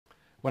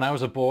When I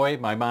was a boy,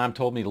 my mom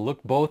told me to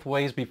look both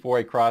ways before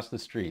I crossed the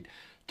street.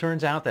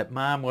 Turns out that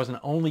mom wasn't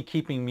only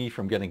keeping me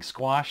from getting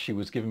squashed, she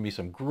was giving me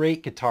some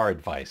great guitar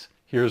advice.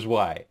 Here's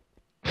why.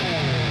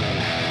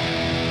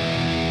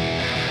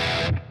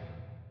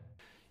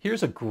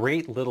 Here's a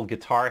great little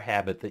guitar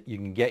habit that you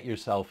can get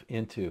yourself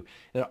into.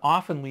 It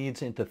often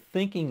leads into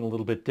thinking a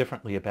little bit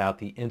differently about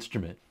the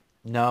instrument.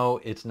 No,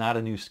 it's not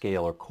a new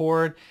scale or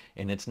chord,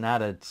 and it's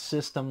not a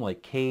system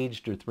like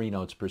caged or 3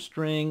 notes per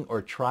string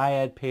or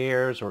triad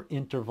pairs or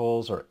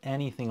intervals or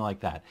anything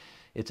like that.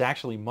 It's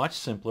actually much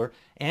simpler,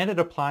 and it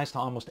applies to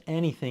almost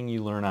anything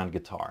you learn on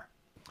guitar.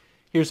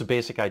 Here's a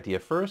basic idea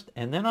first,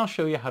 and then I'll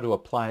show you how to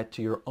apply it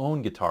to your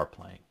own guitar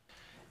playing.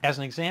 As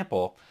an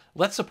example,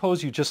 let's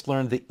suppose you just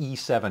learned the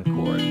E7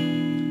 chord.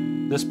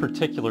 This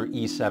particular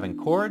E7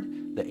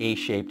 chord, the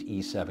A-shaped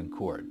E7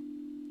 chord.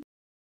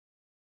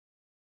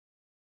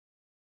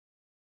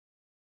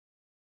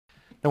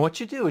 Now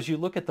what you do is you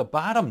look at the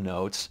bottom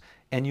notes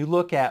and you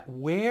look at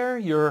where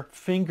your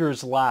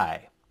fingers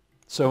lie.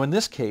 So in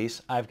this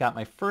case, I've got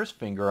my first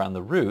finger on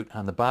the root,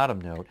 on the bottom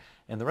note,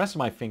 and the rest of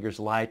my fingers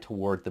lie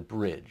toward the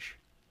bridge.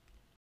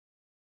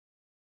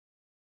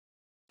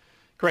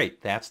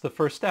 Great, that's the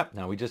first step.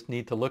 Now we just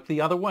need to look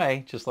the other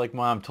way, just like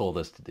Mom told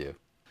us to do.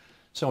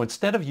 So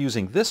instead of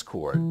using this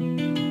chord,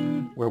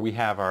 where we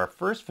have our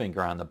first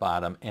finger on the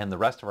bottom and the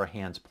rest of our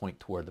hands point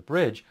toward the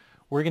bridge,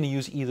 we're going to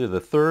use either the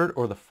third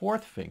or the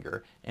fourth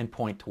finger and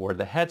point toward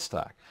the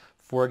headstock.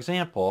 For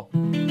example,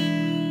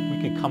 we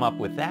could come up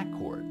with that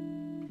chord.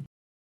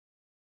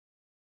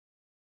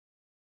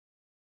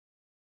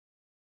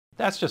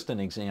 That's just an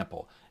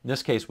example. In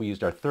this case, we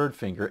used our third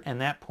finger, and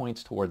that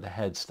points toward the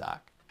headstock.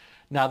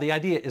 Now, the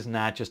idea is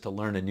not just to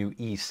learn a new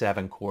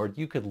E7 chord.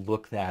 You could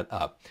look that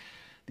up.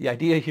 The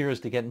idea here is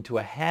to get into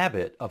a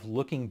habit of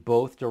looking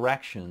both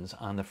directions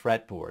on the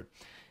fretboard.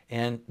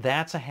 And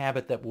that's a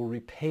habit that will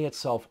repay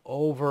itself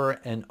over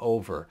and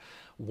over.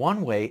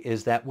 One way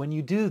is that when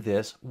you do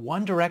this,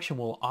 one direction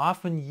will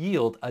often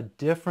yield a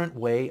different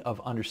way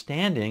of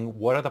understanding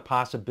what are the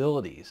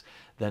possibilities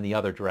than the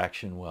other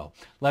direction will.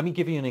 Let me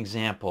give you an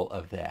example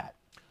of that.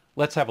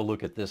 Let's have a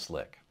look at this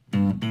lick.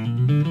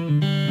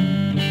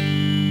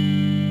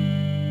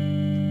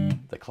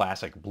 The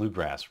classic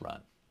bluegrass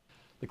run.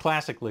 The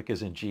classic lick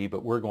is in G,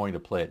 but we're going to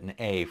play it in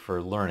A for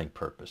learning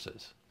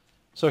purposes.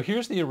 So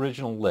here's the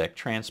original lick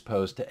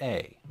transposed to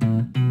A.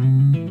 And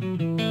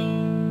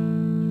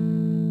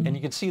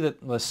you can see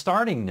that the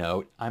starting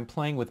note, I'm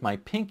playing with my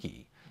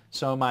pinky,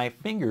 so my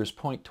fingers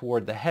point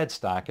toward the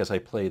headstock as I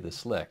play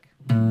this lick.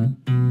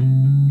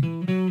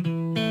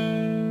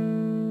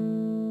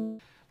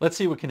 Let's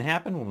see what can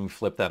happen when we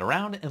flip that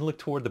around and look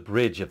toward the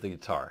bridge of the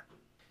guitar.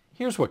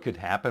 Here's what could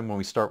happen when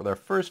we start with our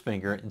first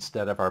finger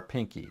instead of our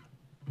pinky.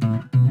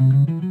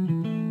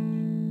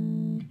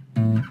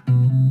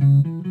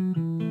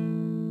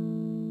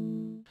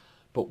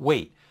 But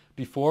wait,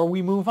 before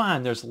we move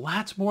on, there's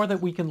lots more that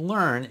we can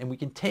learn and we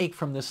can take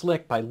from this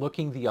lick by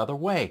looking the other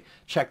way.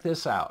 Check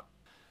this out.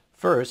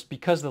 First,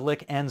 because the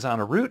lick ends on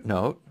a root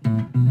note,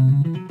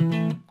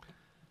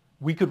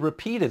 we could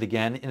repeat it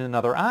again in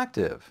another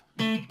octave.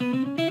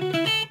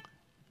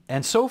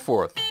 And so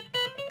forth.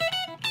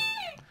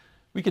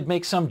 We could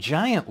make some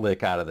giant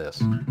lick out of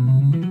this.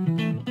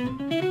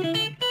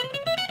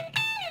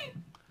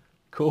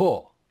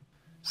 Cool.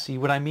 See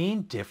what I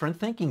mean? Different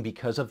thinking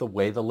because of the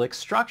way the lick's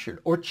structured.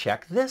 Or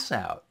check this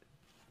out.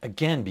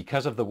 Again,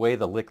 because of the way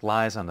the lick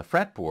lies on the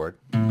fretboard,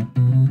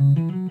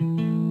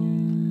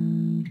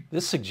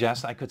 this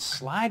suggests I could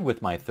slide with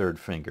my third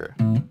finger.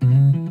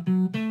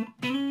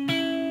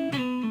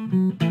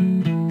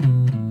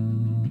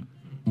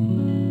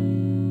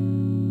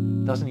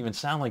 Doesn't even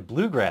sound like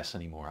bluegrass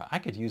anymore. I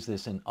could use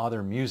this in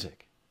other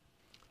music.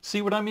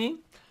 See what I mean?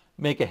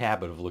 Make a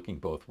habit of looking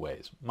both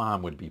ways.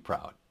 Mom would be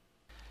proud.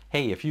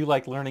 Hey, if you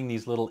like learning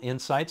these little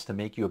insights to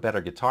make you a better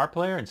guitar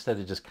player instead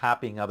of just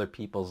copying other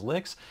people's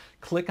licks,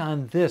 click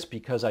on this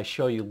because I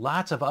show you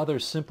lots of other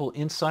simple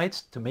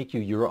insights to make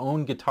you your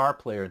own guitar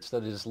player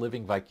instead of just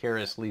living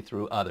vicariously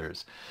through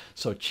others.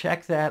 So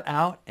check that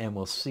out and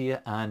we'll see you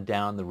on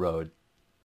down the road.